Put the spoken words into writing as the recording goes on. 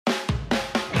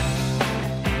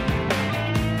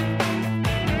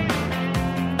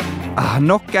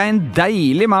Nok en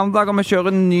deilig mandag, og vi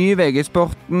kjører ny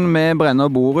VG-sporten med Brenne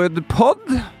og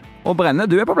Borud-podd. Og Brenne,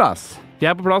 du på plass.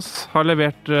 Jeg på plass, har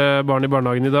levert barn i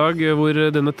barnehagen i dag, hvor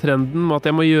denne trenden med at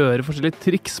jeg må gjøre forskjellige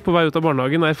triks på vei ut av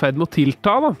barnehagen er i ferd med å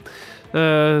tilta da.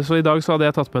 Så i dag så hadde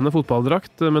jeg tatt på henne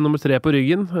fotballdrakt med nummer 3 på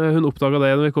ryggen. Hun oppdaget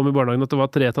det når vi kom i barnehagen at det var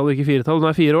 3-tall og ikke 4-tall. Hun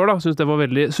er 4 år da, syntes det var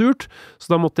veldig surt. Så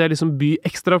da måtte jeg liksom by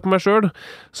ekstra på meg selv.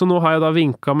 Så nå har jeg da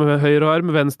vinket med høyre arm,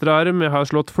 med venstre arm, jeg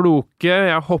har slått floke,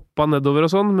 jeg har hoppet nedover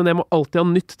og sånn, men jeg må alltid ha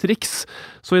nytt triks.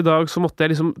 Så i dag så måtte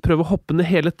jeg liksom prøve å hoppe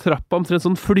ned hele trappa omtrent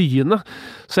sånn flyende.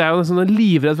 Så jeg er jo nesten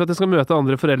livredd for at jeg skal møte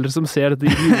andre foreldre som ser dette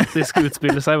idiotiske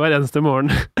utspille seg hver eneste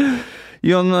morgen.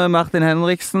 Jon Martin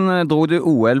Henriksen, dro du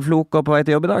OL-floker på vei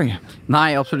til jobb i dag? Nei,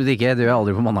 absolutt ikke. Det gjør jeg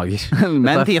aldri på mandager.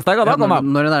 Men tirsdager da, kommer.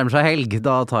 Når det nærmer seg helg,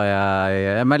 da tar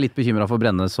jeg meg litt bekymret for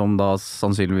Brenne, som da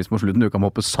sannsynligvis må slutten du kan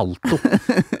hoppe salto.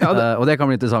 Og det kan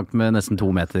bli interessant med nesten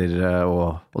 2 meter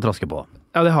å traske på.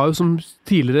 Ja, det har jo som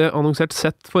tidligere annonsert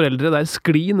sett foreldre der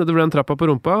skli nedover den trappa på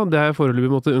rumpa. Det har jeg foreløpig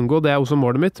måttet unngå, det er også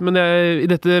målet mitt. Men i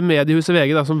dette mediehuset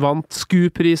VG da, som vant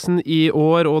SKU-prisen i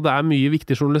år, og det er mye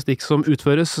viktig journalistikk som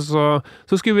utføres, så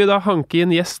skulle vi da hanke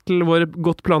inn gjest til vår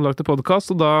godt planlagte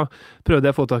podcast, og da prøvde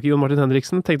jeg å få tak i Jon Martin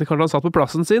Henriksen. Tenkte kanskje han satt på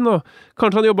plassen sin, og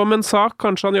kanskje han jobbet med en sak,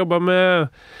 kanskje han jobbet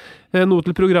med noe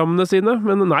til programmene sine,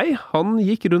 men nei, han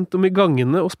gikk rundt om i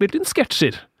gangene og spilte inn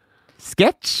sketsjer.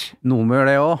 Sketsj? Noe med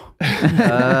det også.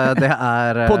 Det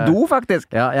er... På do,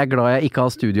 faktisk. Ja, jeg er glad jeg ikke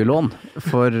har studielån,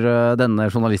 for denne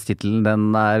journalisttitelen,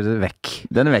 den er vekk.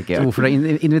 Den er vekk, ja. Så hvorfor du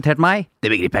har invitert meg, det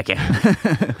begriper jeg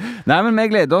ikke. Nei, men vi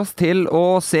gleder oss til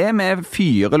å se. Vi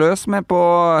fyrer løs med på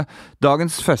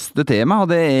dagens første tema,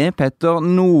 og det er Petter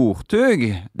Northug.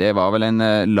 Det var vel en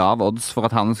lav odds for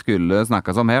at han skulle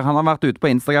snakkes om her. Han har vært ute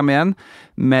på Instagram igjen,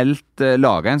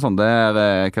 laget en sånn der,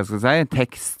 hva skal jeg si,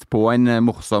 tekst på en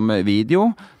morsom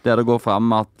video, der det går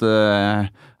fram at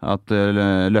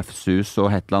Løfshus og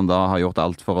Hetland da har gjort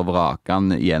alt for å vrake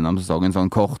han gjennom sesongen,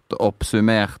 sånn kort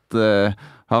oppsummert.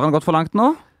 Har han gått for langt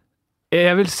nå?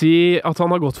 Jeg vil si at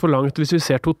han har gått for langt hvis vi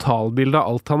ser totalbildet av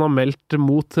alt han har meldt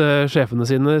mot sjefene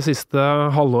sine siste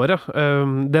halvåret.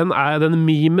 Den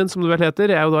memen, som det vel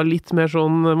heter, er jo da litt mer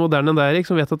sånn moderne enn Erik,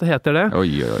 som vet at det heter det.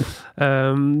 Oi, oi, oi.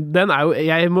 Den er jo,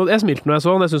 jeg smilte når jeg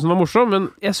så den, jeg synes den var morsom, men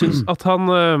jeg synes at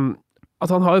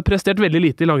han har jo prestert veldig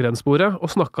lite i langrennssporet,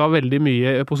 og snakket veldig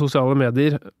mye på sosiale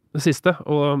medier det siste,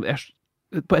 og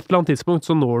på et eller annet tidspunkt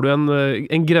så når du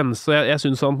en grense, og jeg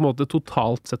synes han på en måte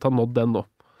totalt sett har nådd den nå.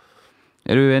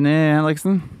 Er du enig,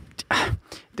 Henriksen?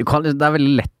 Det er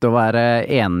veldig lett å være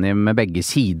enig med begge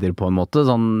sider på en måte,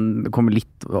 sånn, det kommer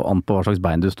litt an på hva slags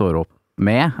bein du står opp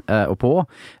med og på,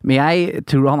 men jeg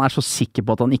tror han er så sikker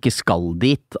på at han ikke skal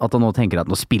dit, at han nå tenker at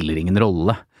nå spiller ingen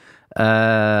rolle.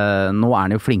 Nå er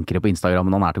han jo flinkere på Instagram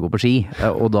enn han er til å gå på ski,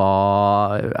 og da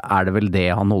er det vel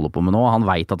det han holder på med nå. Han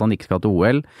vet at han ikke skal til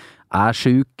OL, er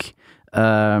syk,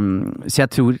 så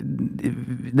jeg tror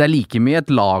det er like mye et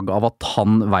lag av at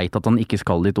han vet at han ikke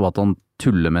skal dit, og at han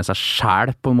tuller med seg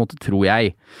selv på en måte, tror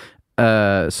jeg.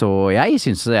 Så jeg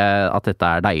synes at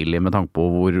dette er deilig med tanke på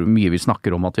hvor mye vi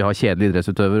snakker om at vi har kjedelige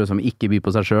idrettsutøvere som ikke byr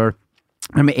på seg selv,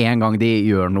 men med en gang de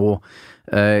gjør noe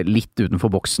litt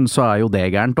utenfor boksen, så er jo det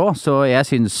gærent også. Så jeg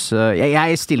synes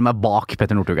jeg stiller meg bak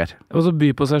Petter Northug her. Og så by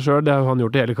på seg selv, det har han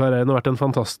gjort i hele karrieren, og vært en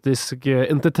fantastisk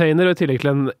entertainer, og i tillegg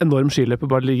til en enorm skiløper,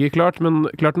 bare ligger klart. Men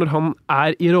klart, når han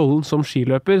er i rollen som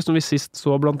skiløper, som vi sist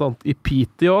så blant annet i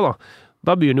Piteå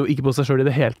da byr han jo ikke på seg selv i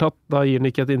det hele tatt. Da gir han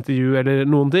ikke et intervju eller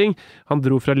noen ting. Han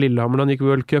dro fra Lillehammer da han gikk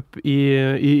World Cup i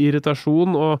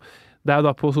irritasjon, og det er jo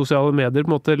da på sosiale medier på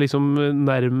en måte liksom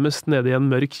nærmest nede i en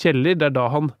mørk kjeller. Det er da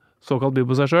han såkalt byr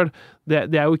på seg selv. Det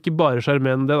er jo ikke bare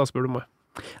skjermende det, da spør du meg.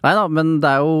 Neida, men det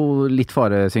er jo litt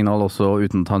faresignal også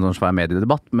uten å ta en sånn svær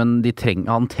mediedebatt, men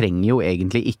han trenger jo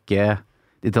egentlig ikke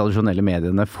de tradisjonelle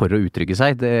mediene for å uttrykke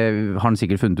seg. Det har han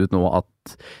sikkert funnet ut nå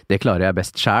at det klarer jeg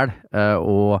best selv,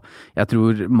 og jeg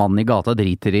tror mannen i gata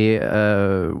driter i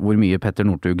hvor mye Petter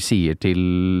Northug sier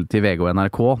til VG og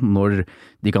NRK når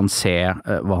de kan se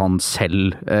hva han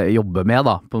selv jobber med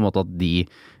da, på en måte at de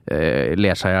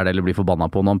ler seg ihjel eller blir forbanna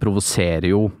på når han provoserer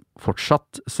jo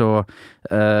fortsatt, så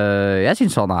jeg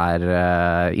synes han er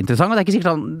interessant, og det er ikke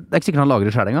sikkert han lager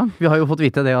det selv engang. Vi har jo fått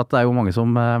vite det at det er jo mange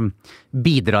som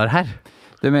bidrar her.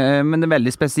 Men det veldig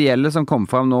spesielle som kom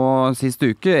fram nå siste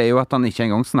uke er jo at han ikke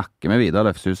engang snakker med Vidar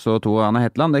Løfshus og Tor Arne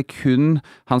Hetland. Det er kun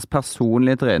hans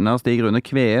personlige trener Stig Rune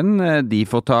Kveen de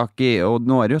får tak i, og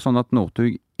nå er det jo sånn at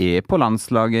Northug er på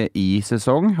landslaget i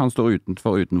sesong. Han står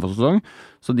utenfor sesong,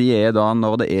 så de er da,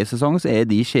 når det er sesong, så er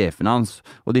de sjefene hans,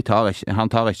 og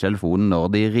han tar ikke telefonen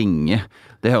når de ringer.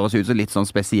 Det høres ut som litt sånn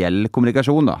spesiell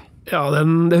kommunikasjon da. Ja,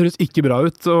 det høres ikke bra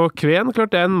ut. Og Kveen,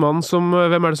 klart det en mann som,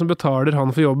 hvem det som betaler han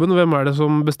for jobben? Hvem det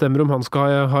som bestemmer om han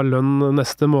skal ha lønn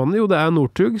neste måned? Jo, det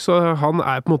Northug, så han på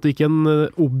en måte ikke en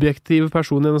objektiv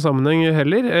person i denne sammenheng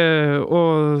heller.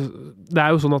 Og det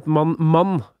jo sånn at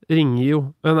man ringer jo.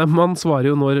 Man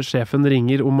svarer jo når sjefen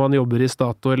ringer om man jobber i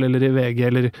Statoil eller i VG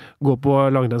eller går på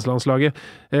langrennslandslaget.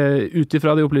 Ut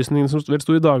ifra de opplysningene som vel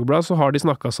sto i Dagbladet, så har de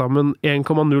snakket sammen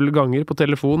 1,0 ganger på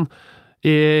telefon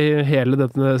i hele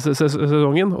denne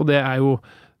sesongen, og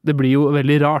det blir jo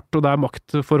veldig rart, og det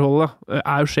maktforholdet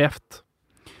jo skjevt.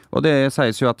 Og det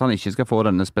sies jo at han ikke skal få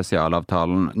denne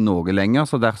spesialavtalen noe lenger,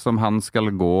 så dersom han skal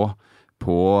gå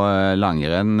på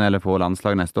langrenn eller på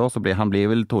landslag neste år, så blir han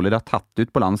vel trolig da tatt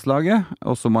ut på landslaget,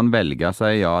 og så må han velge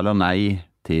seg ja eller nei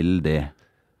til det.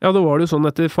 Ja, det var jo sånn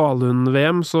etter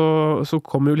Falun-VM, så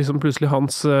kom jo liksom plutselig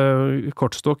hans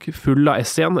kortstokk full av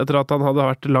S igjen, etter at han hadde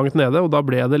vært langt nede, og da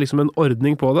ble det liksom en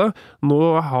ordning på det. Nå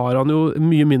har han jo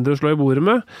mye mindre å slå i bordet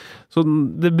med, så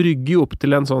det brygger jo opp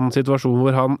til en sånn situasjon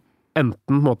hvor han enten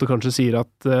på en måte kanskje sier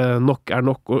at nok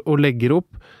nok, og legger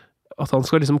opp, at han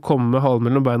skal liksom komme halv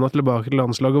mellom beina tilbake til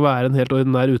landslaget og være en helt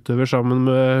ordinær utøver sammen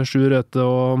med Sjur Røthe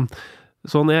og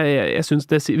sånn. Jeg synes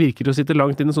det virker å sitte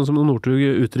langt inne, sånn som Northug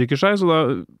uttrykker seg, så da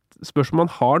spørs om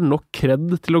han har nok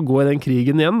kredd til å gå i den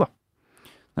krigen igjen, da.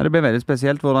 Nei, det blir veldig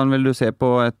spesielt. Hvordan vil du se på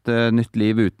et nytt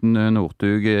liv uten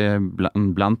Northug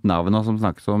blant navnene som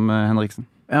snakkes om, Henriksen?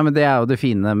 Ja, men det jo det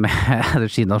fine med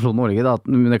Ski-nasjonen Norge, da, at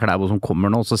med Klæbo som kommer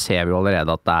nå, så ser vi jo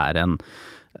allerede at det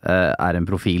en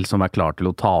profil som klar til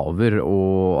å ta over,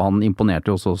 og han imponerte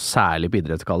jo også særlig på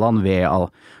idrettsgallaen ved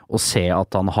å se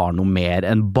at han har noe mer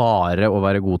enn bare å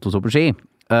være god til å stå på ski.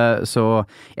 Så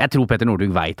jeg tror Petter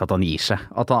Northug vet at han gir seg.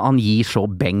 At han gir så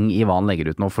beng i hva han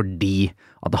legger ut nå, fordi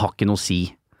at det har ikke noe å si.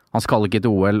 Han skal ikke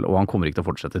til OL, og han kommer ikke til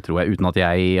å fortsette, tror jeg, uten at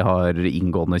jeg har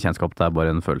inngående kjennskap. Det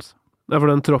bare en følelse. For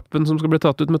den troppen som skal bli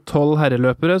tatt ut med 12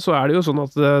 herreløpere, så det jo sånn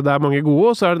at det mange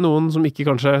gode, og så det noen som ikke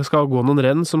kanskje skal gå noen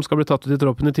renn, som skal bli tatt ut i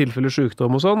troppen i tilfelle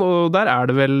sykdom og sånn, og der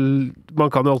det vel,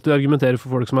 man kan jo alltid argumentere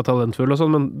for folk som talentfulle og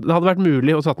sånn, men det hadde vært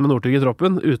mulig å satt med Northug i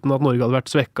troppen, uten at Norge hadde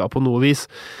vært svekket på noe vis.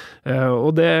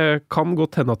 Og det kan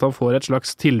godt hende at han får et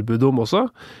slags tilbud om også,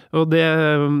 og det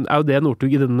jo det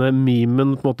Northug i denne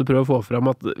memen på en måte prøver å få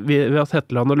fram, at ved at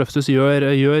Hetland og Løftes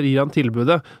gir han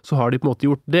tilbudet, så har de på en måte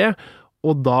gjort det,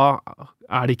 og da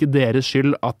det ikke deres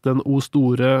skyld at den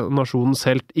store nasjonens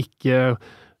helt ikke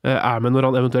med når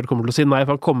han eventuelt kommer til å si nei,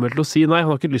 for han kommer til å si nei, han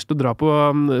har ikke lyst til å dra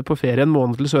på ferie en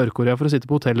måned til Sør-Korea for å sitte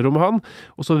på hotellrommet han,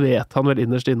 og så vet han vel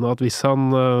innerst inne at hvis han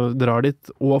drar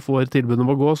dit og får tilbud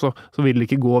om å gå, så vil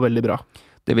det ikke gå veldig bra.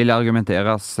 Det vil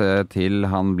argumenteres til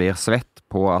han blir svett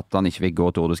på at han ikke fikk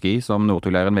gå Tour de Ski som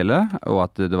Northug-leiren ville, og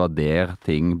at det var der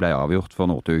ting ble avgjort for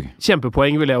Northug.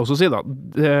 Kjempepoeng vil jeg også si da.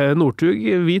 Northug,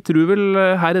 vi tror vel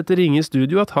her etter Ringe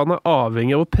Studio at han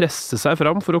avhengig av å presse seg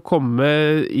fram for å komme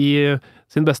i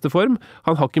sin beste form.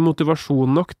 Han har ikke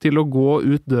motivasjon nok til å gå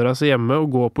ut døra seg hjemme og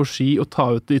gå på ski og ta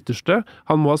ut det ytterste.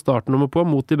 Han må ha startnummer på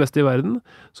mot de beste i verden.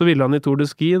 Så ville han i Tour de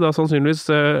Ski da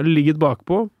sannsynligvis ligget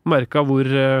bakpå, merket hvor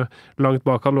langt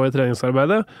bak han lå i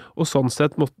treningsarbeidet, og sånn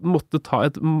sett måtte ta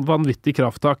et vanvittig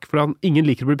krafttak, for ingen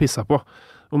liker å bli pisset på,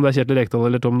 om det Kjetil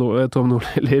Rekdal eller Tom Nord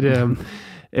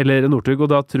eller Northug,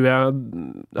 og da tror jeg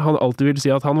han alltid vil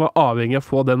si at han var avhengig av å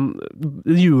få den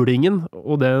julingen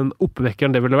og den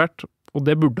oppvekkeren det ville vært, og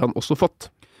det burde han også fått.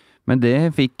 Men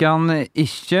det fikk han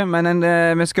ikke, men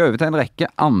vi skal over til en rekke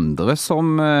andre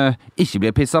som ikke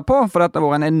blir pisset på, for det har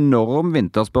vært en enorm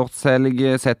vintersportshelg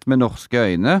sett med norske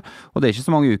øyne, og det ikke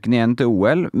så mange ukene igjen til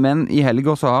OL, men i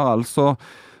helgen så har altså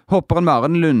hopperen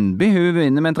Maren Lundby, hun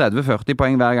vinner med 30-40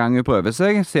 poeng hver gang hun prøver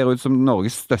seg, ser ut som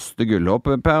Norges største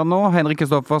gullhopp per nå. Henrik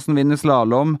Kristoffersen vinner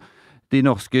slalom. De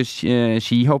norske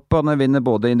skihopperne vinner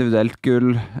både individuelt gull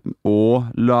og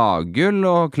laggull,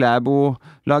 og Klæbo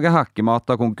lager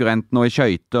hakkemat av konkurrenten, og i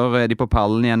skøyter de på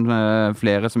pallen igjen,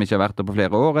 flere som ikke har vært der på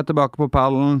flere år tilbake på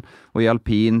pallen, og i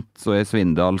alpint så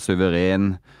Svindal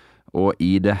suveren. Og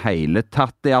i det hele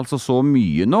tatt, det altså så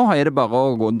mye nå, det bare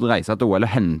å gå og reise til OL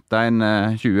og hente en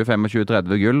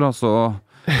 20-25-30 gull, og så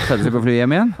sette seg på fly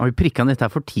hjem igjen? Har vi prikket litt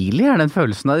her for tidlig, den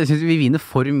følelsen av? Jeg synes vi vinner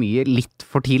for mye litt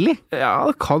for tidlig. Ja,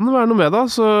 det kan være noe med det,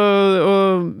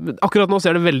 og akkurat nå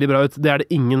ser det veldig bra ut, det det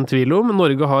ingen tvil om.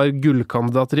 Norge har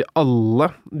gullkandidater i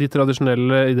alle de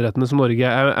tradisjonelle idrettene som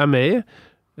Norge med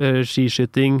i.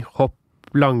 Skiskyting, hopp,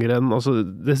 langrenn, altså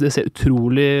det ser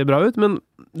utrolig bra ut, men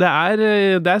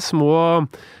det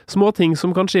små ting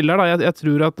som kan skille her da. Jeg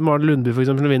tror at Maren Lundby for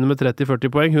eksempel vinner med 30-40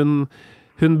 poeng.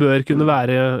 hun bør kunne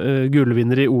være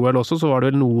gullvinner i OL også, så var det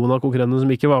vel noen av konkurrentene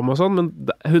som ikke var med og sånn, men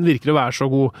hun virker å være så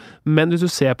god. Men hvis du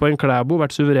ser på en Klæbo,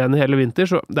 vært suveren i hele vinter,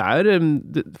 så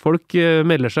folk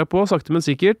melder seg på, sakte men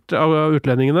sikkert, av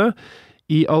utlendingene.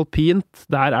 I alpint,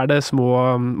 der det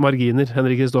små marginer.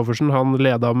 Henrik Kristoffersen, han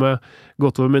leda med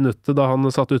godt over minuttet da han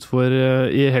satt utfor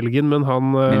i helgen, men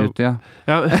han... Minuttet,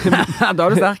 ja. Da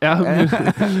du sterk. Ja,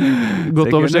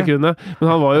 godt over sekundet. Men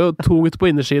han var jo tungt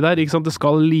på innerski der, ikke sant? Det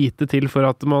skal lite til for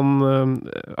at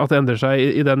det endrer seg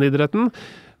i den idretten.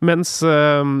 Mens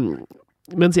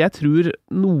jeg tror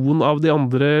noen av de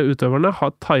andre utøverne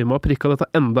har timet og prikket dette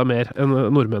enda mer enn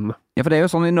nordmennene. Ja, for det jo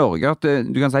sånn i Norge at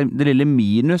du kan si det lille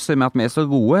minuset med at vi så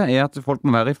gode, at folk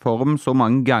må være i form så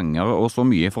mange ganger og så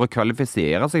mye for å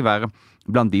kvalifisere seg være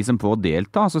blant de som får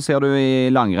delta. Så ser du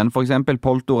i langrenn for eksempel,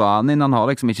 Poltoranin, han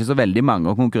har liksom ikke så veldig mange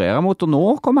å konkurrere mot, og nå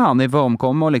kommer han i form,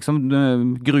 og liksom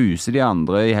gruser de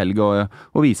andre i helga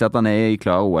og viser at han i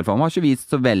klar OL-form. Han har ikke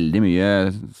vist så veldig mye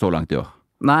så langt i år.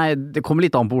 Nei, det kommer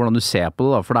litt an på hvordan du ser på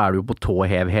det da, for da du jo på tå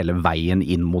hev hele veien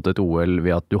inn mot et OL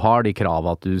ved at du har de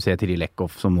kravene at du ser til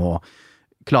Lekhoff som nå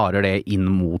klarer det inn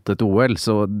mot et OL,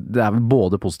 så det vel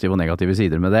både positive og negative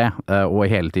sider med det, og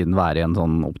hele tiden være i en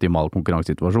sånn optimal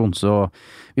konkurransesituasjon, så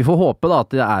vi får håpe da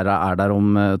at det der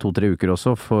om 2-3 uker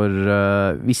også, for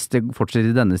hvis det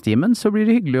fortsetter i denne stimen, så blir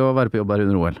det hyggelig å være på jobb her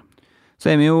under OL. Så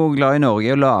vi jo glad i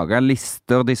Norge å lage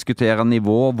lister, diskutere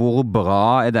nivå, hvor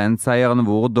bra den seieren,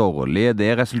 hvor dårlig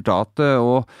det resultatet,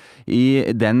 og i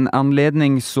den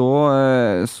anledning så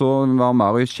var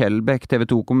Marius Kjellbekk, TV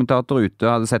 2-kommentator ute,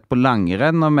 hadde sett på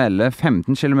langrenn og melde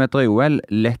 15 km i OL,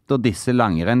 lett å disse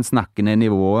langrenn, snakke ned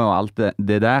nivået og alt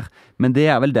det der, men det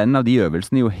vel den av de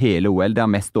øvelsene i hele OL det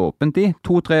mest åpent i.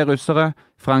 2-3 russere,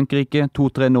 Frankrike,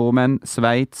 2-3 nordmenn,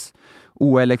 Sveits,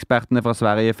 OL-ekspertene fra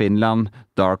Sverige, Finland,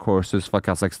 Dark Horses fra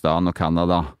Kazakhstan og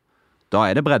Kanada. Da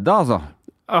det bredde, altså.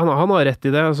 Han har rett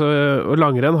i det, altså, og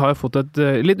langrenn har fått et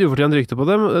litt ufortjent rykte på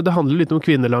det. Det handler litt om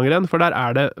kvinnelangrenn, for der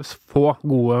det få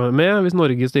gode med. Hvis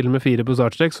Norge stiller med 4 på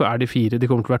startstrekk, så de 4, de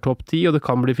kommer til å være topp 10, og det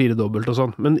kan bli 4 dobbelt og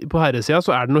sånn. Men på herresida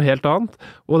så det noe helt annet,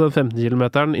 og den 15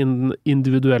 kilometeren innen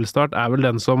individuell start vel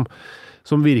den som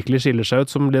virkelig skiller seg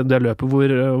ut, som det løpet hvor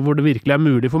det virkelig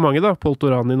mulig for mange da.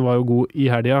 Poltoranin var jo god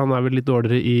i helga, han vel litt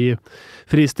dårligere i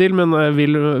fristil, men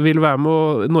vil være med,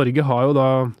 og Norge har jo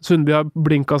da, Sundby har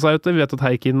blinket seg ute, vi vet at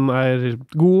Heikin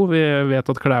god, vi vet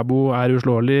at Klæbo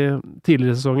uslåelig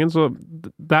tidligere i sesongen, så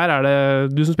der det,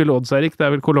 du som spiller odds, Erik, det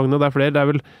vel Cologne, det flere,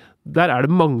 der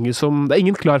det mange som, det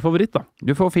ingen klar favoritt da.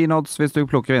 Du får fin odds hvis du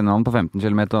plukker vinneren på 15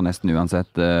 km, nesten uansett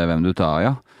hvem du tar,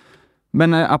 ja.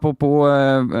 Men apropos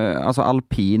altså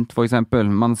alpint for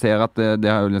eksempel, man ser at det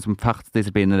har jo liksom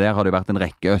fartsdisipliner der, har det jo vært en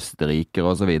rekke østerrikere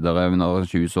og så videre under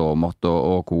Kjus Aamodt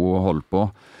og co. holdt på.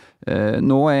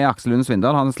 Nå Aksel Lund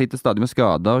Svindal, han sliter stadig med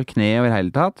skader, kne og i det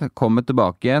hele tatt, kommer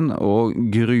tilbake igjen og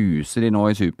gruser de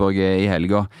nå i Super-G i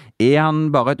helga.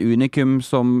 Han bare et unikum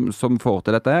som får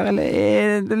til dette her,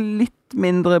 eller det litt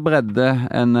mindre bredde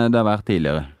enn det har vært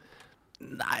tidligere?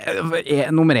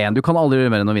 Nei, nummer 1, du kan aldri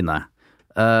gjøre mer enn å vinne.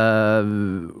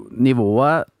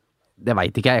 Nivået, det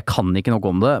vet ikke jeg kan ikke nok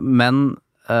om det, men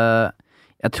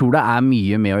jeg tror det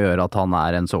mye med å gjøre at han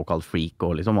en såkalt freak,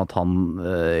 og liksom at han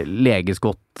leges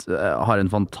godt, har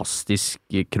en fantastisk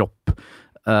kropp,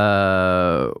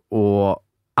 og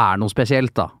noe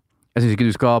spesielt da. Jeg synes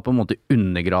ikke du skal på en måte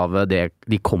undergrave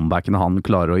de comebackene han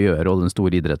klarer å gjøre, og den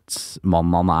store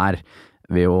idrettsmannen han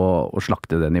ved å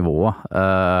slakte det nivået,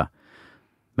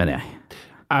 men jeg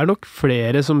nok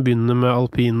flere som begynner med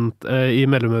alpint i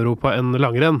Mellom-Europa enn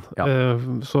langrenn. Ja.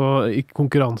 Så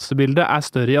konkurransebildet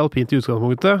større i alpint i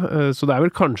utgangspunktet, så det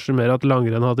vel kanskje mer at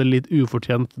langrenn har hatt et litt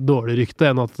ufortjent dårlig rykte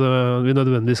enn at vi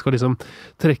nødvendigvis skal liksom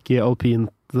trekke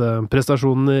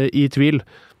alpint-prestasjonen i tvil.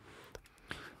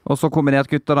 Og så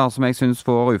kombinert gutter da, som jeg synes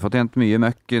får ufortjent mye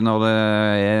møkk når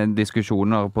det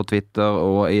diskusjoner på Twitter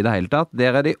og i det hele tatt.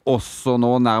 Der de også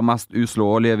nå nærmest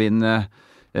uslåelige vinner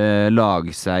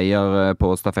lagseier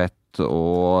på stafett,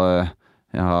 og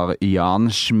jeg har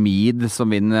Jan Schmid som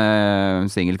vinner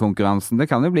singelkonkurransen. Det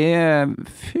kan jo bli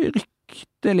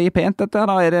fryktelig pent dette,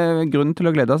 da det grunn til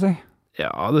å glede seg.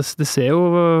 Ja, det ser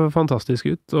jo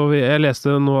fantastisk ut, og jeg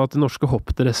leste nå at de norske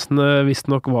hoppdressene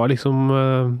visstnok var liksom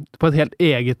på et helt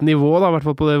eget nivå, da, i hvert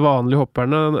fall på de vanlige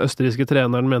hopperne. Den østerrikske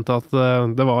treneren mente at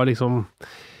det var liksom,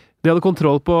 de hadde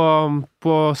kontroll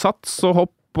på sats og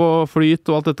hopp, på flyt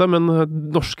og alt dette, men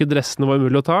norske dressene var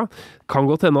umulig å ta. Kan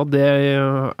godt hende at det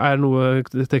noe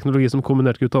teknologi som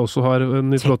kombinert-gutta også har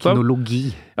nytt flott av.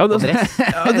 Teknologi? Ja, dress?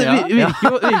 Ja, det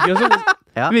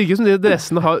virker jo som de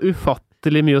dressene har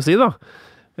ufattelig mye å si, da.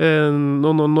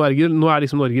 Nå er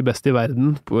liksom Norge best i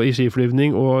verden i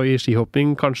skiflyvning og i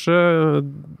skihopping, kanskje.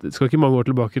 Det skal ikke mange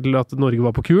år tilbake til at Norge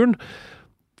var på kuren.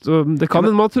 Så det kan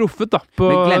man ha truffet da, på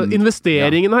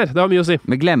investeringen her. Det har mye å si.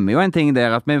 Vi glemmer jo en ting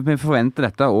der, at vi forventer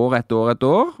dette år etter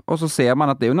år, og så ser man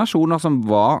at det er jo nasjoner som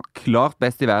var klart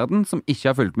best i verden, som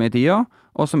ikke har fulgt med i tida,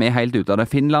 og som er helt ute av det.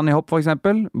 Finland i hopp, for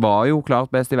eksempel, var jo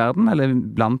klart best i verden, eller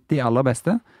blant de aller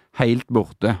beste. Helt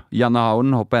borte. Janne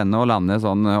Haugen hopper ennå og lander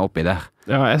sånn oppi der.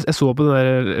 Ja, jeg så på den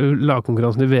der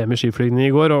lagkonkurransen i VM i skiflygning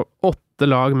i går, og 8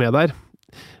 lag med der.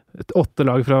 8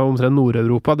 lag fra omtrent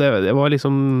Nord-Europa, det var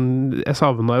liksom, jeg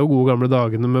savnet jo gode gamle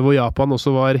dagene med hvor Japan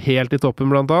også var helt i toppen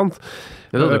blant annet.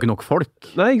 Det hadde jo ikke nok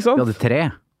folk. Nei, ikke sant? Vi hadde 3.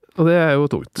 Og det er jo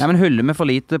tungt. Nei, men hyller vi for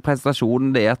lite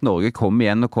prestasjonen, det er at Norge kommer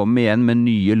igjen med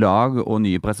nye lag og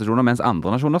nye prestasjoner, mens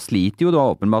andre nasjoner sliter jo da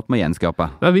åpenbart med å gjenskape.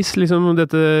 Ja, hvis liksom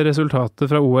dette resultatet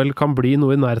fra OL kan bli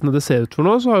noe i nærheten av det ser ut for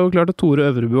nå, så har jo klart at Tore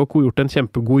Øvrebø og Co gjort en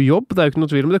kjempegod jobb. Det er jo ikke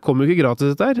noe tvil om det. Kommer jo ikke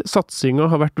gratis dette her. Satsinga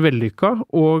har vært vellykka,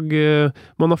 og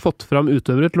man har fått fram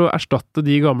utøvere til å erstatte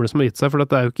de gamle som har gitt seg, for det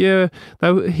er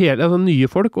jo hele, altså, nye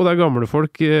folk, og det er gamle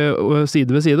folk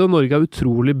side ved side, og Norge er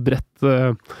utrolig bredt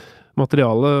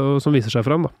materiale som viser seg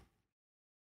fram, da.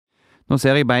 Nå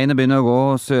ser jeg beinet begynner å gå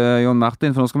hos Jon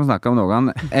Martin, for nå skal vi snakke om noe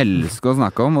han elsker å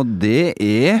snakke om, og det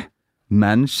er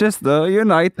Manchester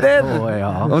United!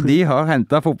 Ja. Og de har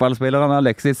hentet fotballspilleren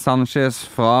Alexis Sanchez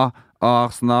fra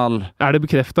Arsenal. Er det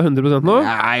bekreftet 100% nå?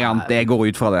 Nei, det går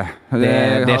ut fra det.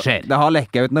 Det skjer. Det har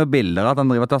lekket ut noen bilder at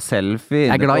han driver og tar selfie.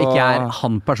 Jeg er glad ikke jeg er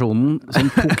han personen som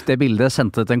tok det bildet,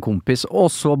 sendte det til en kompis, og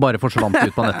så bare forsvant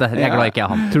ut på nettet. Jeg er glad ikke jeg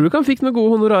er han. Tror du ikke han fikk noen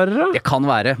gode honorarer, da? Det kan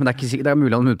være, men det er ikke sikkert. Det er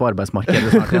mulig han er ute på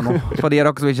arbeidsmarkedet snart igjen nå. For de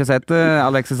av dere som ikke har sett det,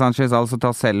 Alexis Sanchez altså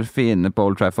tar selfie inne på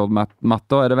Old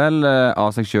Trafford-matta, er det vel, av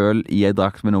seg selv i en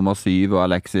drakt med nummer 7 og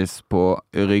Alexis på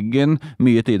ryggen.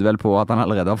 Mye tyder vel på at han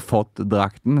allerede har fått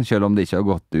drakten, selv om det ikke har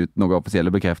gått ut noen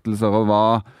offisielle bekreftelser. Og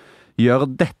hva gjør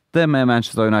dette med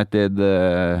Manchester United,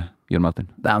 Jon Martin?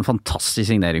 Det er en fantastisk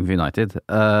signering for United.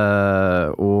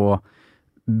 Å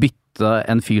bytte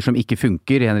en fyr som ikke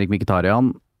funker, Henrik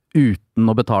Mkhitaryan,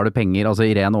 uten å betale penger, altså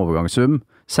i ren overgangssum,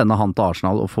 sende han til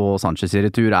Arsenal og få Sanchez i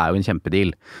retur, er jo en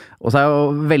kjempedeal. Og så er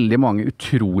jo veldig mange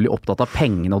utrolig opptatt av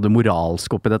pengene og det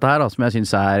moralske oppi dette her, som jeg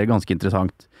synes er ganske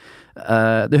interessant.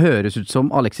 Det høres ut som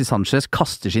Alexis Sanchez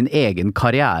kaster sin egen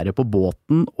karriere på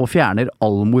båten og fjerner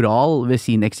all moral ved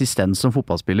sin eksistens som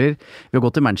fotballspiller ved å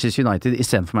gå til Manchester United i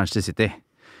stedet for Manchester City.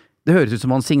 Det høres ut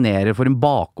som han signerer for en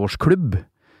bakgårdsklubb.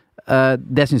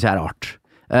 Det synes jeg er rart.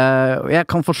 Jeg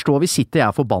kan forstå hvis City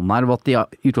er forbannet her, at de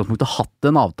har i utgangspunktet hatt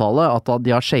en avtale, at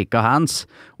de har shaket hands,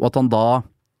 og at han da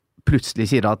plutselig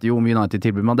sier at jo, United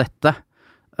tilbyr meg dette,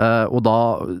 og da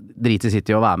driter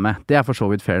City å være med. Det er for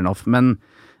så vidt fair enough, men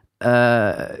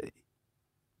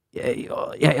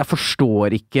jeg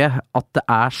forstår ikke at det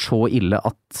er så ille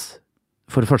at,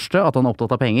 for det første, at han er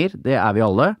opptatt av penger, det er vi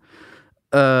alle,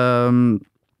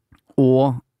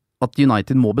 og at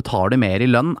United må betale mer i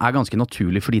lønn er ganske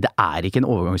naturlig, fordi det er ikke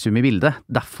en overgangssum i bildet.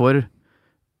 Derfor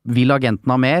vil agenten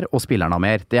ha mer, og spilleren ha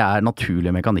mer. Det er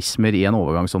naturlige mekanismer i en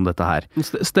overgang som dette her.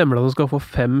 Stemmer det at du skal få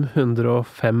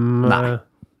 505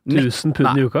 1000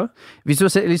 pund i uka? Hvis du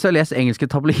har lest engelske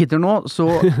tabloider nå, så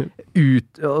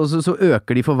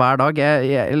øker de for hver dag.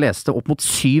 Jeg leste opp mot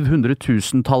 700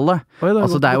 000-tallet.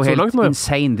 Altså det er jo helt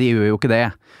insane, de gjør jo ikke det.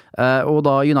 Og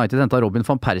da United hentet Robin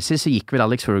van Persie, så gikk vel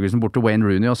Alex Ferguson bort til Wayne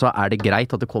Rooney, og så er det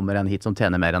greit at det kommer en hit som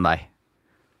tjener mer enn deg.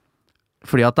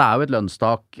 Fordi at det er jo et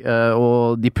lønnstak,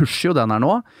 og de pusher jo den her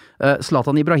nå.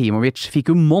 Zlatan Ibrahimovic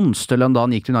fikk jo monsterlønn da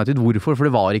han gikk til United. Hvorfor? For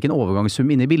det var ikke en overgangssum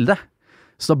inne i bildet.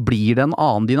 Så da blir det en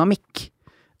annen dynamikk.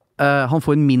 Han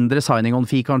får en mindre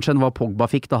signing-on-fee kanskje enn hva Pogba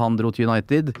fikk da han dro til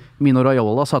United. Mino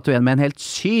Raiola satt jo igjen med en helt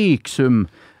syk sum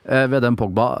ved den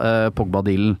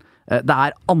Pogba-dealen. Det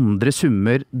er andre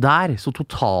summer der, så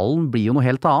totalen blir jo noe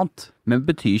helt annet. Men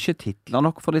betyr ikke titler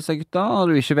nok for disse gutta?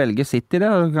 Når du ikke velger City det?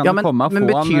 Ja, men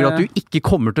betyr det at du ikke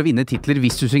kommer til å vinne titler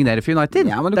hvis du signerer for United?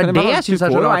 Ja, men det er det jeg synes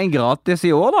er så rart. Du får jo en gratis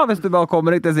i år da, hvis du bare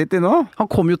kommer deg til City nå. Han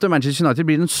kom jo til Manchester United,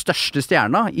 blir den største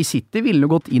stjerna. I City ville han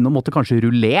jo gått inn og måtte kanskje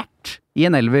rullert i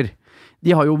en elver.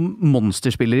 De har jo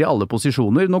monsterspillere i alle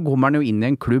posisjoner. Nå kommer han jo inn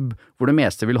i en klubb hvor det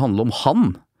meste vil handle om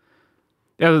han.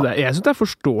 Jeg synes det er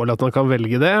forståelig at han kan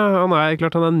velge det. Han er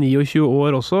 29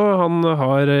 år også.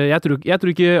 Jeg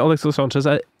tror ikke Alexis Sanchez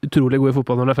er utrolig god i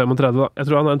fotball når han er 35. Da. Jeg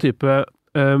tror han er en type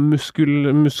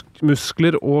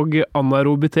muskler og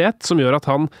anaerobitet som gjør at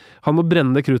han må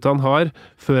brenne det kruttet han har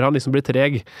før han liksom blir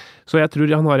treg. Så jeg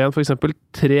tror han har igjen for eksempel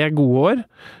 3 gode år.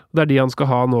 Det er de han skal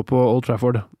ha nå på Old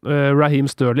Trafford. Raheem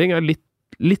Sterling er litt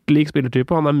lik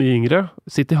spillertype. Han er mye yngre.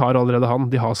 City har allerede han.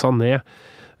 De har Sané.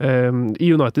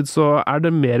 I United så det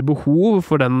mer behov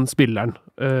for den spilleren,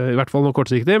 i hvert fall noe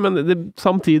kortsiktig, men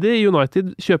samtidig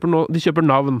United de kjøper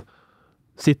navn.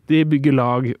 City bygger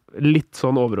lag, litt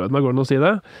sånn overordnet, går det an å si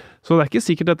det. Så det ikke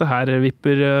sikkert dette her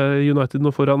vipper United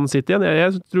nå foran City igjen.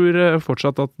 Jeg tror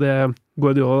fortsatt at det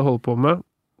Guardiola holder på med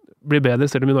blir bedre,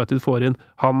 selv om United får inn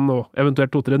han og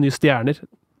eventuelt 2-3 nye stjerner.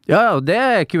 Ja, det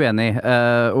jeg ikke uenig i.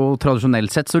 Og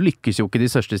tradisjonelt sett så lykkes jo ikke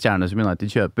de største stjernene som United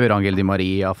kjøper. Angel Di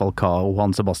Maria, Falcao,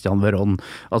 Juan Sebastian Veron.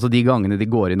 Altså de gangene de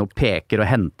går inn og peker og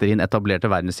henter inn etablerte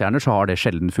verdensstjerner, så har det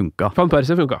sjelden funka. Van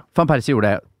Persie funka. Van Persie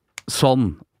gjorde det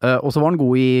sånn. Og så var han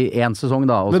god i 1 sesong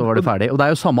da, og så var det ferdig. Og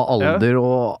det jo samme alder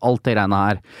og alt det greiene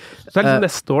her. Så det liksom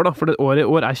neste år da, for det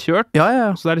år kjørt. Ja.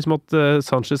 Så det liksom at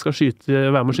Sanchez skal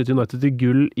være med å skyte United til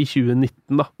gull i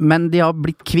 2019 da. Men de har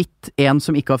blitt kvitt en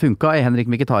som ikke har funka, i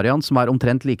Henrik Mkhitaryan, som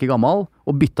omtrent like gammel,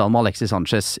 og bytta han med Alexis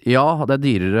Sanchez. Ja, det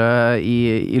dyrere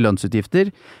i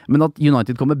lønnsutgifter, men at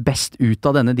United kommer best ut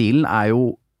av denne dealen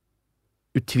jo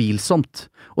utvilsomt.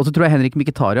 Og så tror jeg Henrik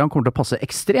Mkhitaryan kommer til å passe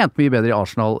ekstremt mye bedre i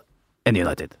Arsenal enn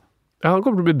United. Ja, han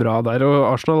kommer til å bli bra der, og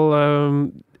Arsenal,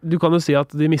 du kan jo si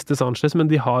at de mister Sanchez, men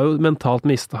de har jo mentalt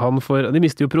mistet han de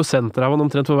mister jo prosenter av han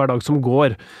omtrent for hver dag som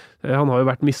går. Han har jo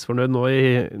vært misfornøyd nå i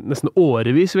nesten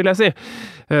årevis, vil jeg si.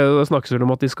 Det snakkes vel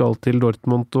om at de skal til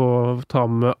Dortmund og ta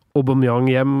med Aubameyang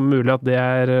hjem, mulig at det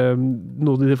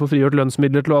noe de får frigjort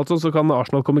lønnsmidler til og alt sånt, så kan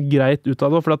Arsenal komme greit ut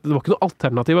av det, for det var ikke noe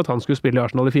alternativ at han skulle spille i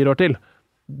Arsenal i 4 år til.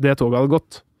 Det toget hadde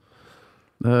gått.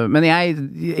 Men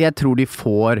jeg tror de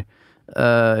får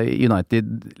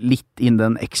United litt inn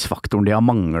den X-faktoren de har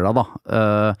manglet da,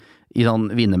 i sånn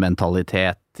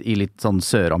vinnermentalitet, i litt sånn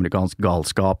søramerikansk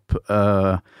galskap,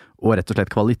 og rett og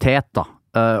slett kvalitet da.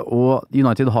 Og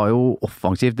United har jo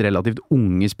offensivt relativt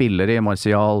unge spillere i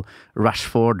Martial,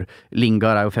 Rashford,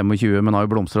 Lingard jo 25, men har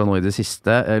jo blomstret nå i det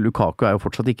siste. Lukaku jo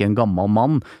fortsatt ikke en gammel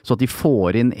mann, så at de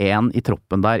får inn en i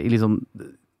troppen der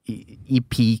i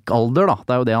peak-alder da,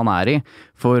 det jo det han i.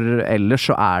 For ellers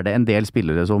så det en del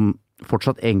spillere som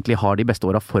fortsatt egentlig har de beste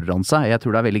åra foran seg. Jeg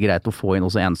tror det veldig greit å få inn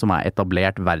også en som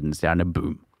etablert verdensstjerne,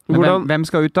 boom. Men hvem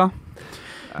skal ut da?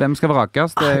 Hvem skal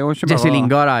vrakes? Det jo ikke bare... Jesse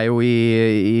Lingard jo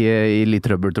i litt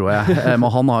trøbbel, tror jeg.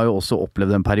 Men han har jo også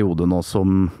opplevd en periode nå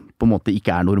som på en måte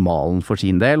ikke normalen for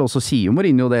sin del. Og så sier jo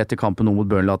Mourinho det etter kampen nå mot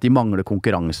Burnley at de mangler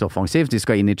konkurranse offensivt. De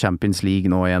skal inn i Champions League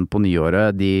nå igjen på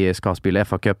nyåret. De skal spille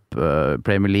FA Cup,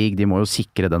 Premier League. De må jo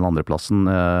sikre den andre plassen,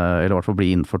 eller i hvert fall bli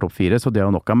innenfor topp 4. Så det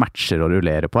jo nok av matcher å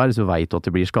rullere på her, så vet du at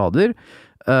det blir skader.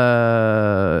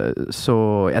 Så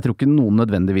jeg tror ikke noen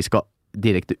nødvendigvis skal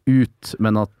direkte ut,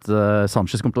 men at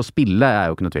Sanchez kommer til å spille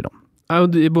jo ikke noe tvil om.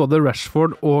 Både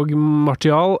Rashford og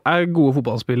Martial gode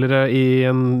fotballspillere i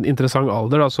en interessant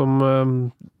alder da, som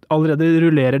allerede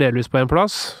rullerer delvis på en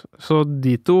plass, så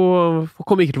de to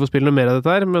kommer ikke til å få spille noe mer av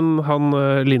dette her, men han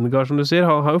Lingard, som du sier,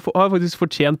 han har faktisk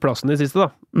fortjent plassen i siste da,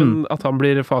 men at han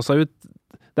blir faset ut,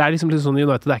 det liksom litt sånn i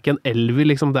United, det ikke en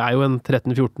elver, liksom, det jo en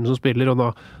 13-14 som spiller, og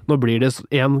nå blir det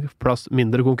en plass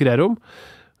mindre å konkurrere om.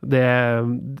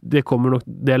 Det kommer nok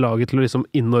det laget til å liksom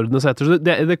innordne seg etter, så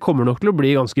det kommer nok til å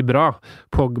bli ganske bra.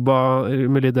 Pogba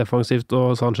med litt defensivt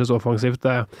og Sanchez offensivt,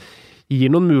 det gir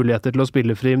noen muligheter til å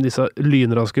spille fri med disse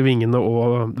lynraske vingene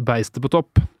og beistet på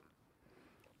topp.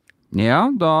 Ja,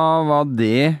 da var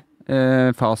det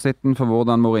fasiten for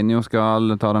hvordan Mourinho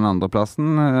skal ta den andre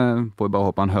plassen. Får vi bare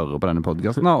håpe han hører på denne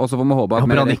podcasten, og så får vi håpe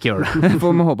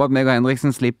at meg og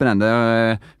Henriksen slipper den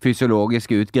der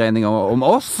fysiologiske utgreiningen om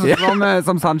oss,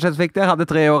 som Sanchez fikk der. Hadde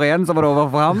 3 år igjen, så var det over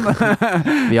for ham.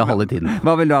 Vi har halv i tiden.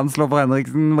 Hva vil du anslå for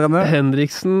Henriksen, Brenne?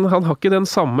 Henriksen, han har ikke den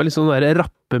samme liksom der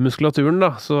rappe muskulaturen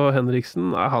da, så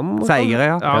Henriksen han Seigere,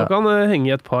 ja. Han kan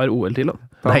henge i et par OL til da.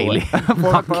 Deilig.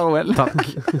 Takk.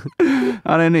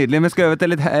 Ja, det nydelig. Vi skal over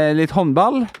til litt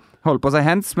håndball. Holdt på å si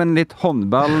hands, men litt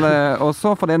håndball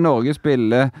også, fordi Norge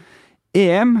spiller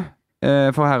EM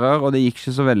for herrer, og det gikk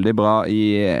ikke så veldig bra i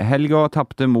helga.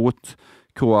 Tappte mot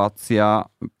Kroatia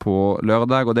på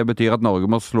lørdag, og det betyr at Norge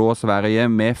må slå Sverige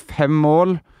med 5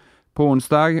 mål på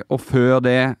onsdag, og før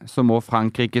det så må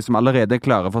Frankrike, som allerede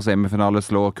klarer for semifinale,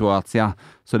 slå Kroatia.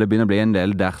 Så det begynner å bli en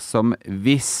del dersom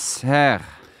hvis her.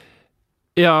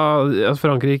 Ja,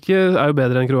 Frankrike jo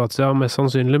bedre enn Kroatia, mest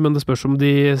sannsynlig, men det spørs om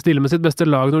de stiller med sitt beste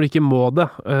lag når de ikke må det.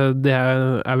 Det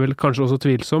vel kanskje også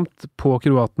tvilsomt på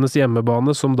kroatenes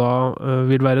hjemmebane, som da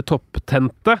vil være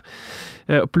topptente.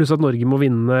 Pluss at Norge må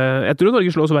vinne. Jeg tror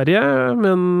Norge slår Sverige,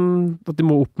 men at de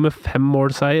må opp med 5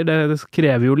 målseier, det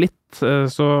krever jo litt.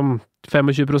 Så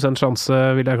 25% sjanse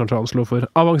vil jeg kanskje anslå for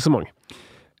avansement.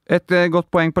 Et godt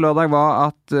poeng på lørdag var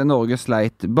at Norge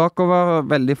sleit bakover.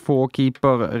 Veldig få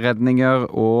keeperredninger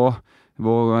og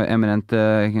vår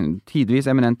tidvis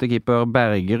eminente keeper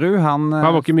Bergerud, han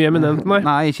var ikke mye eminent, nei.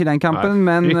 Nei, ikke i den kampen,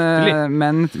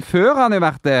 men før han jo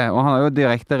vært det, og han har jo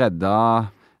direkte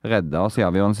redda oss i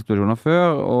avgjørende situasjoner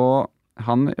før, og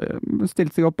han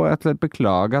stilte seg opp og rett og slett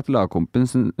beklaget at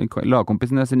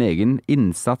lagkompisene sin egen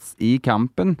innsats i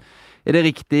kampen. Er det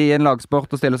riktig i en lagsport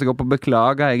å stille seg opp og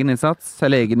beklage egen innsats,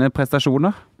 eller egne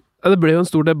prestasjoner? Ja, det ble jo en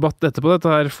stor debatt etterpå dette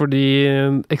her, fordi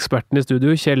ekspertene i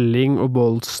studio, Kjelling og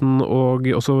Bolsen og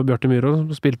også Bjarte Myhrvold,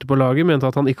 som spilte på laget, mente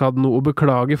at han ikke hadde noe å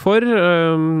beklage for.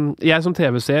 Jeg som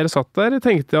TV-seer satt der,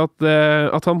 tenkte at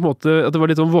han på en måte, at det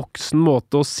var litt sånn voksen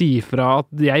måte å si fra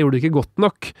at jeg gjorde det ikke godt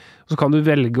nok. Så kan du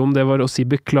velge om det var å si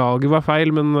beklage var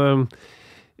feil, men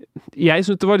jeg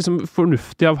synes det var liksom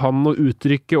fornuftig av han å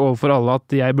uttrykke overfor alle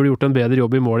at jeg burde gjort en bedre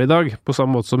jobb i mål i dag, på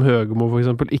samme måte som Høgemo for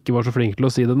eksempel ikke var så flink til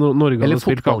å si det. Eller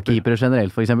fotballkeepere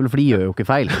generelt for eksempel, for de gjør jo ikke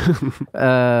feil.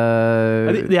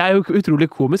 Det er jo utrolig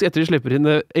komisk. Etter de slipper inn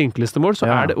det enkleste mål, så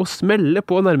er det å smelle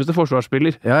på nærmeste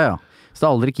forsvarsspiller. Ja. Så det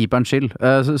er aldri keeperens skyld.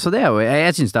 Så det er jo,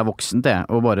 jeg synes det er voksent det,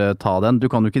 å bare ta den. Du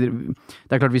kan jo ikke,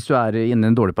 det er klart hvis du er inne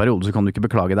i en dårlig periode, så kan du ikke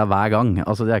beklage deg hver gang.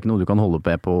 Altså det er ikke noe du kan holde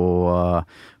på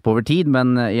over tid,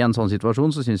 men i en sånn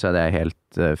situasjon så synes jeg det er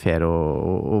helt fair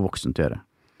og voksent å gjøre.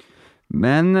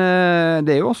 Men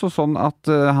det er jo også sånn at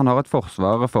han har et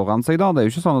forsvar foran seg da. Det er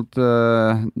jo ikke sånn at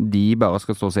de bare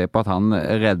skal stå og se på at han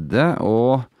redder,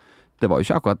 og det var jo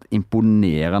ikke akkurat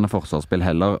imponerende forsvarsspill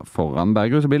heller foran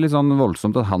Bergerud, så blir det litt sånn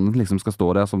voldsomt at han liksom skal stå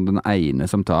der som den ene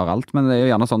som tar alt, men det er jo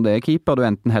gjerne sånn det er keeper, du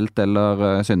er enten helt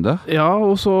eller synder. Ja,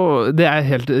 og så, det er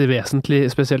helt vesentlig,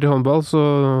 spesielt i håndball, så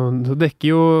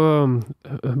dekker jo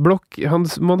blokk,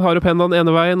 man har opp hendene den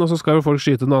ene veien, og så skal jo folk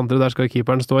skyte den andre, der skal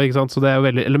keeperen stå, ikke sant, så det er jo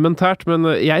veldig elementært, men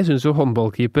jeg synes jo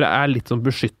håndballkeepere er litt sånn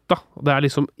beskyttet, det er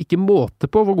liksom ikke måte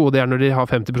på hvor gode de er når de har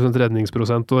 50%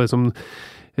 redningsprosent, og liksom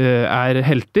er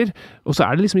helter, og så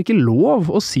er det liksom ikke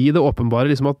lov å si det åpenbare,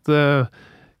 liksom at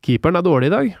keeperen er dårlig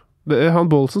i dag. Han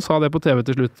Bolsen sa det på TV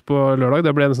til slutt på lørdag,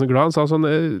 det ble jeg nesten glad. Han sa sånn,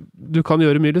 du kan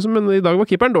gjøre mye liksom, men i dag var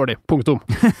keeperen dårlig, punktum.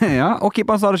 Ja, og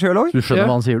keeperen sa det selv også. Du skjønner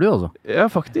hva han sier du, altså. Ja,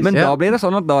 faktisk. Men da blir det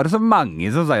sånn at da er det så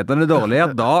mange som sier at han er dårlig,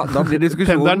 at da blir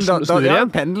diskusjonen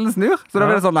pendelen snur. Så da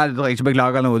blir det sånn, nei, du trenger ikke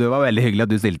beklage noe, det var veldig hyggelig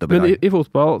at du stilte opp i dag. Men i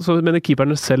fotball, så mener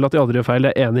keeperne selv at de aldri gjør feil,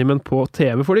 jeg er enig, men på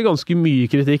TV får de ganske mye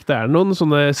kritikk. Det er noen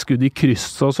sånne skudd i kryss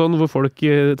og sånn, hvor folk,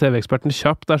 TV-eksperten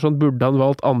kjapt, det er sånn, burde han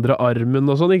valgt andre armen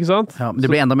og sånn, ikke sant? Ja, men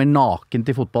det blir enda mer nakent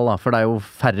i fotball da, for det er jo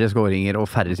færre skåringer og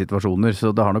færre situasjoner,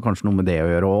 så det har nok kanskje noe med det å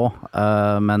gjøre også.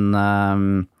 Men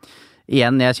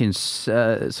igjen, jeg synes,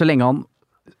 så lenge han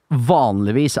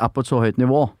vanligvis er på et så høyt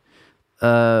nivå,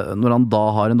 når han da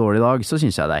har en dårlig dag, så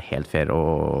synes jeg det er helt fair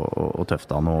og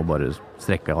tøft han å bare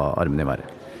strekke armen i været.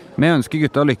 Vi ønsker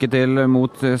gutta lykke til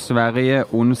mot Sverige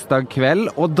onsdag kveld,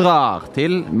 og drar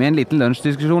til med en liten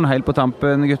lunsjdiskusjon helt på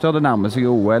tampen, gutter. Det nærmer seg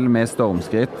OL med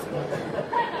stormskritt.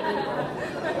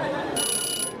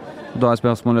 Da er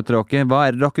spørsmålet til dere, hva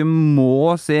er det dere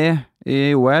må se i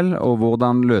OL, og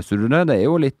hvordan løser du det? Det er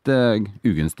jo litt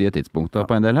ugunstige tidspunkter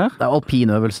på en del her.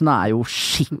 Alpinøvelsene er jo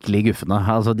skikkelig guffende,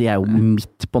 altså de er jo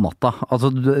midt på natta.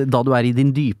 Altså da du er i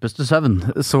din dypeste søvn,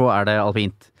 så er det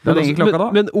alpint.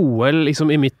 Men OL liksom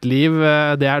i mitt liv,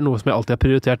 det er noe som jeg alltid har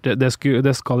prioritert. Det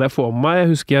skal jeg få med meg. Jeg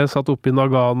husker jeg satt oppe i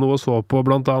Nagano og så på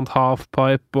blant annet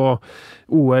halfpipe og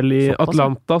OL i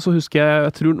Atlanta. Så husker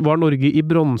jeg tror var Norge i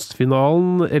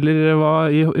bronsefinalen, eller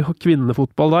var i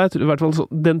kvinnefotball da. I hvert fall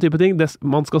den type ting.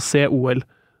 Man skal se OL.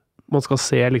 Man skal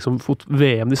se liksom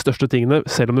VM, de største tingene,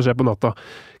 selv om det skjer på natta.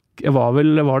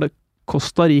 Var det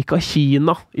Costa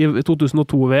Rica-Kina i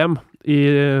 2002-VM i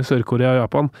Sør-Korea og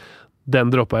Japan?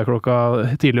 Den droppet jeg klokka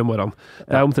tidlig om morgenen.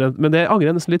 Det er omtrent, men det angrer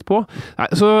jeg nesten litt på. Nei,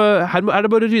 så her er det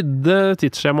bare å rydde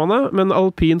tidsskjemaene, men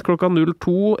alpint klokka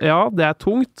 02, ja, det er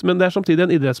tungt, men det er samtidig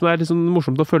en idrett som er liksom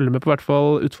morsomt å følge med på, i hvert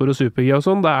fall utfor og super-G og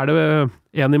sånn. Da er det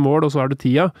en i mål, og så har du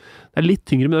tida. Det er litt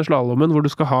tyngre med den slalommen, hvor du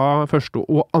skal ha første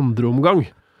og andre omgang.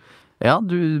 Ja,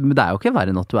 men det er jo ikke verre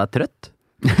enn at du er trøtt.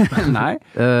 Nei,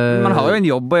 man har jo en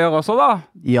jobb å gjøre også da.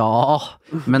 Ja,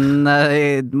 men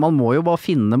man må jo bare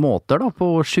finne måter da på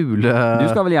å skjule. Du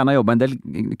skal vel gjerne jobbe en del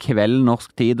kveld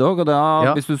norsk tid også, og da,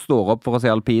 hvis du står opp for å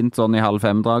se alpint sånn i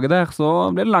 4:30-draget der,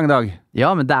 så blir det en lang dag.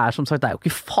 Ja, men det er som sagt, det er jo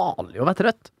ikke farlig å være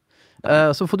trøtt.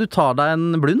 Så får du ta deg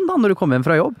en blund da når du kommer hjem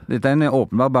fra jobb. Dette er en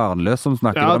åpenbar barnløs som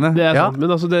snakker om det. Ja, det er sant,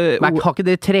 men altså Men har ikke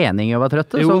det trening å være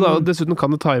trøtt? Jo da, dessuten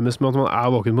kan det times med at man er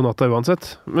våken på natta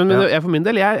uansett. Men jeg for min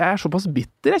del, jeg er såpass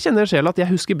bitter. Jeg kjenner selv at jeg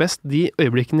husker best de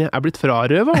øyeblikkene jeg er blitt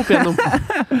frarøvet opp igjennom.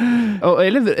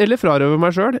 eller frarøvet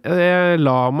meg selv. Jeg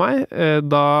la meg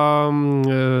da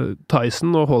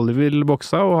Tyson og Holyfield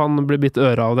boksa, og han ble bitt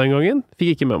øret av den gangen.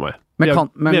 Fikk ikke med meg.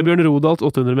 Vebjørn Rodalt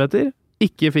 800 meter.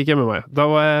 Ikke fikk jeg med meg. Da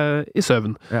var jeg i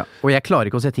søvn. Ja. Og jeg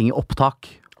klarer ikke å se ting i opptak.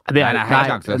 Det er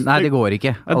Nei, det går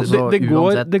ikke. Altså,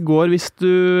 det går hvis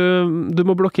du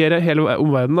må blokkere hele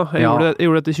omverdenen. Jeg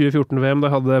gjorde dette i 2014-VM, da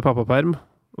jeg hadde pappaperm.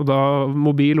 Og da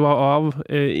mobil var av,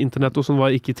 internett og sånn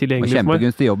var ikke tilgjengelig for meg.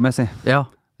 Kjempegunstig jobbmessig. Ja.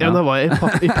 Ja, da var jeg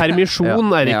i permisjon,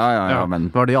 Erik. Ja,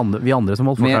 men var det vi andre som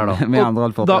holdt fort her da? Vi andre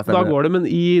holdt fort da går det, men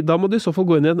da må du i så fall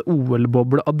gå inn i en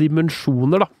OL-boble av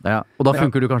dimensjoner, da. Ja, og da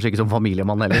funker du kanskje ikke som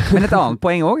familiemann heller. Men et annet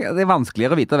poeng også, det er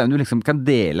vanskeligere å vite hvem du liksom kan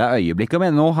dele øyeblikker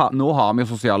med. Nå har vi jo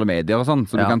sosiale medier og sånn,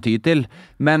 som du kan ty til.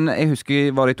 Men jeg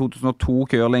husker, var det i 2002,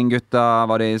 curling-gutta,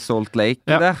 var det i Salt Lake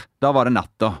der? Da var det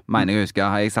natta, mener jeg husker.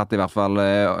 Jeg satt i hvert fall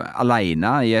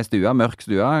alene i en stue, mørk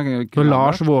stue. Og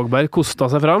Lars Vågberg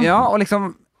kostet seg fram. Ja, og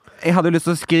liksom... Jeg hadde jo lyst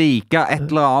til å skrike et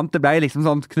eller annet. Det ble liksom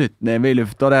sånn knyttneve i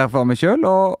lufta der for meg selv,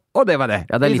 og det var det.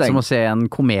 Ja, det er litt som å se en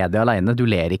komedie alene. Du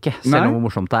ler ikke, selv om hvor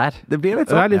morsomt det er. Det blir litt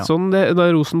sånn. Det er litt sånn, da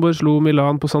Rosenborg slo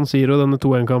Milan på San Siro, denne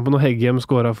 2-1-kampen, og Heggem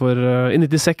skåret for i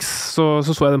 96, så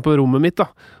jeg den på rommet mitt, da.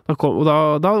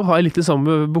 Da har jeg litt det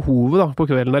samme behovet da, på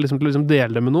kvelden der, liksom, til å liksom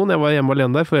dele det med noen. Jeg var hjemme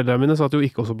alene der, foreldrene mine satt jo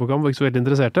ikke også på kamp, var ikke så veldig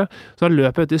interesserte. Så da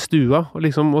løp jeg ut i stua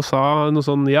og sa noe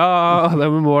sånn, ja, det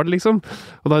er med mål, liksom.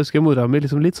 Og da husker jeg mora mi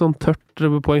liksom litt sånn tørt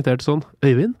poengtert sånn,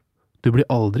 Øyvind, du blir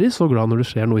aldri så glad når det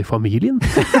skjer noe i familien.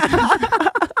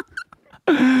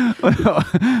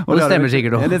 Og det stemmer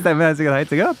sikkert også. Ja, det stemmer sikkert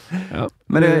helt sikkert. Ja.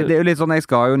 Men det er jo litt sånn, jeg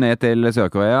skal jo ned til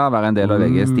Sør-Korea, være en del av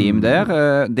VGs team der.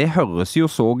 Det høres jo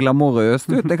så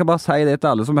glamorøst ut. Jeg kan bare si det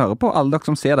til alle som hører på. Alle dere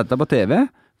som ser dette på TV,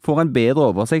 får en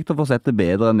bedre oversikt og får sett det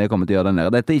bedre enn vi kommer til å gjøre den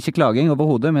der. Dette er ikke klaging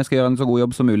overhodet. Vi skal gjøre en så god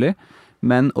jobb som mulig.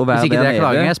 Men å være Hvis ikke det er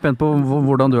klaging, jeg er spent på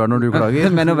hvordan du er når du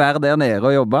klager. Men å være der nede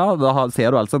og jobbe, da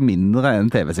ser du altså mindre enn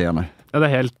TV-seerne. Ja, det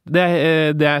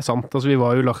er sant. Altså, vi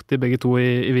var jo lagt i begge to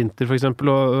i vinter, for eksempel,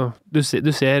 og du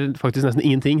ser faktisk nesten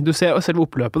ingenting. Du ser selve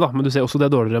oppløpet, da, men du ser også det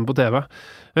dårligere enn på TV.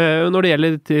 Når det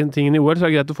gjelder tingene i OL, så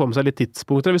er det greit å få med seg litt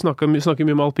tidspunkter. Vi snakker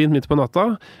mye med alpint midt på natta.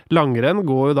 Langrenn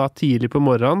går jo da tidlig på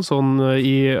morgenen, sånn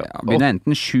i... Ja, begynner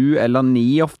enten 7 eller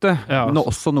 9 ofte, men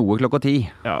også noe klokka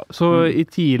 10. Ja, så i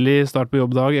tidlig start på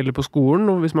jobbdag eller på skolen,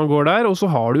 hvis man går der, og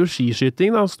så har du jo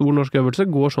skiskyting, da, stor norsk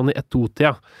øvelse, går sånn i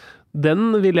 1-2-tida.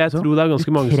 Den vil jeg tro det er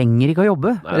ganske mange... Du trenger ikke å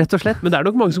jobbe, rett og slett. Men det er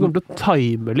nok mange som kommer til å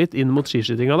time litt inn mot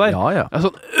skiskytinga der. Ja.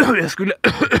 Altså, jeg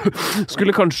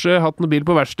skulle kanskje hatt noe bil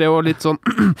på verksted og litt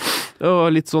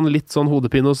sånn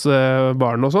hodepine hos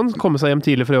barn og sånn. Komme seg hjem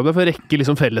tidlig fra jobb for å rekke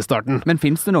liksom fellesstarten. Men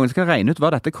finnes det noen som kan regne ut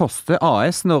hva dette koster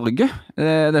AS Norge?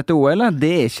 Dette OL-et?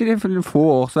 Det er ikke de få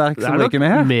årsverk som ryker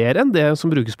med her? Det er nok mer enn det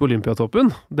som brukes på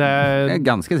Olympiatoppen. Det er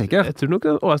ganske sikkert. Jeg tror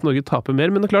nok AS Norge taper mer,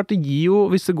 men det er klart det gir jo,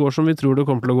 hvis det går som vi tror det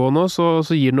kommer til å gå nå, så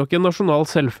gir det nok en nasjonal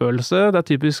selvfølelse. Det er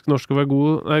typisk norsk å være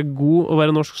god å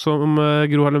være norsk, som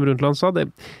Gro Harlem Brundtland sa. Det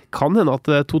kan hende at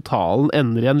totalen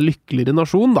ender i en lykkeligere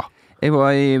nasjon, da. Jeg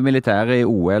var i militæret i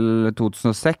OL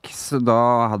 2006. Da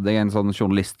hadde jeg en sånn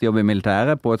journalistjobb i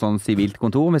militæret på et sånn sivilt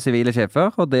kontor med sivile sjefer,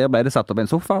 og der ble det satt opp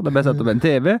en sofa, det ble satt opp en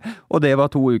TV, og det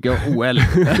var 2 uker OL.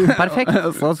 Perfekt.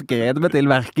 Så skred vi til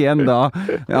verket igjen da.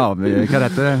 Ja, hva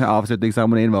dette?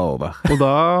 Avslutningsseremonien var over. Og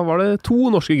da var det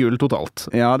 2 norske gull totalt.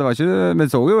 Ja, det var ikke, vi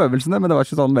så jo øvelsene, men det var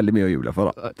ikke sånn veldig mye å juble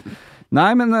for da. Nei,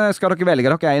 men skal dere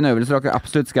velge dere en øvelse dere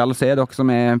absolutt skal se, dere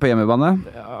som er på hjemmebane?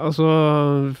 Ja, altså...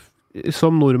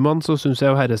 Som nordmann så synes jeg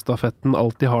jo herrestafetten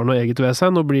alltid har noe eget ved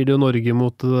seg. Nå blir det jo Norge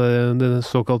mot det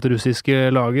såkalt russiske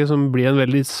laget, som blir en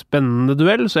veldig spennende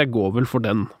duell, så jeg går vel for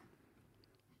den.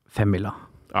 5 mila.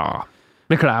 Ja.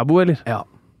 Med Klæbo, eller? Ja,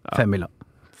 5 mila.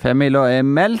 5 mila er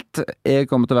meldt.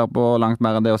 Jeg kommer til å være på langt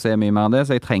mer enn det og se mye mer enn det,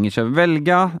 så jeg trenger ikke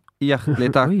velge.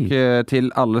 Hjertelig takk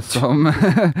til alle som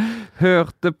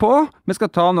hørte på. Vi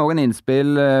skal ta noen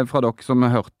innspill fra dere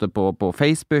som hørte på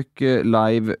Facebook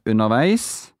live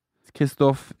underveis.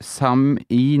 Kristoff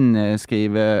Samin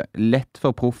skriver lett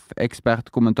for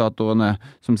proff-ekspertkommentatorene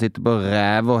som sitter på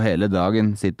ræva hele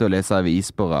dagen, sitter og leser avis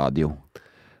på radio.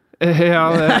 Ja,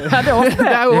 det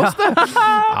er jo oss det.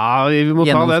 Ja, vi må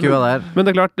ta det. Men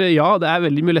det er klart, ja, det er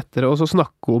veldig mye lettere å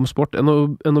snakke om sport enn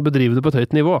å bedrive det på et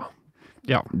høyt nivå.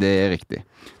 Ja. Det er riktig.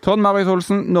 Trond Marius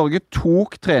Olsen, Norge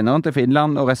tok treneren til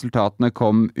Finland, og resultatene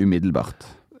kom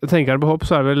umiddelbart. Tenker jeg på hopp,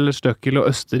 så er det vel Støkkel og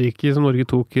Østerrike som Norge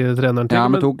tok treneren til. Ja,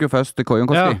 vi tok jo først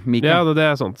Kojonkoski. Ja, det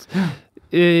er sant.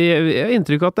 Jeg har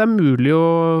inntrykk av at det er mulig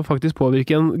å faktisk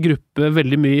påvirke en gruppe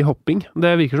veldig mye i hopping.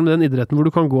 Det virker som den idretten hvor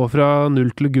du kan gå fra 0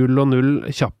 til gull og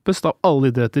 0 kjappest av alle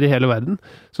idretter i hele verden.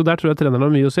 Så der tror jeg treneren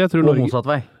har mye å si. Og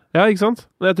motsatt vei. Ja, ikke sant?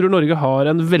 Jeg tror Norge har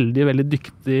en veldig, veldig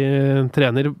dyktig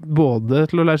trener, både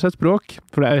til å lære seg språk,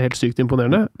 for det er jo helt sykt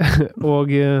imponerende,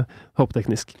 og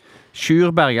hoppteknisk.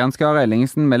 Sjur Berganskar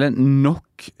Ellingsen melder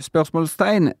nok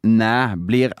spørsmålstegn. Nei,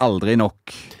 blir aldri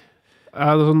nok.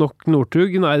 Nok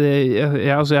Northug? Nei,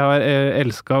 jeg har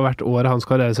elsket hvert år hans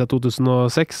karriere siden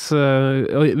 2006,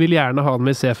 og vil gjerne ha han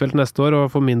med i Seefeld neste år,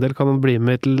 og for min del kan han bli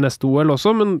med til neste OL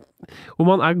også, men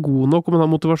om han er god nok, om han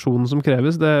har motivasjonen som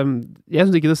kreves, jeg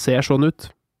synes ikke det ser sånn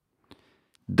ut.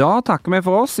 Da takker vi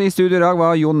for oss. I studio i dag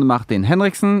var Jon Martin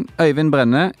Henriksen, Øyvind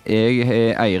Brenne, jeg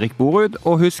er Eirik Borud,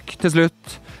 og husk til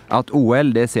slutt at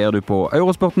OL det ser du på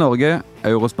Eurosport Norge,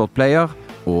 Eurosport Player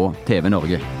og TV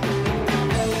Norge.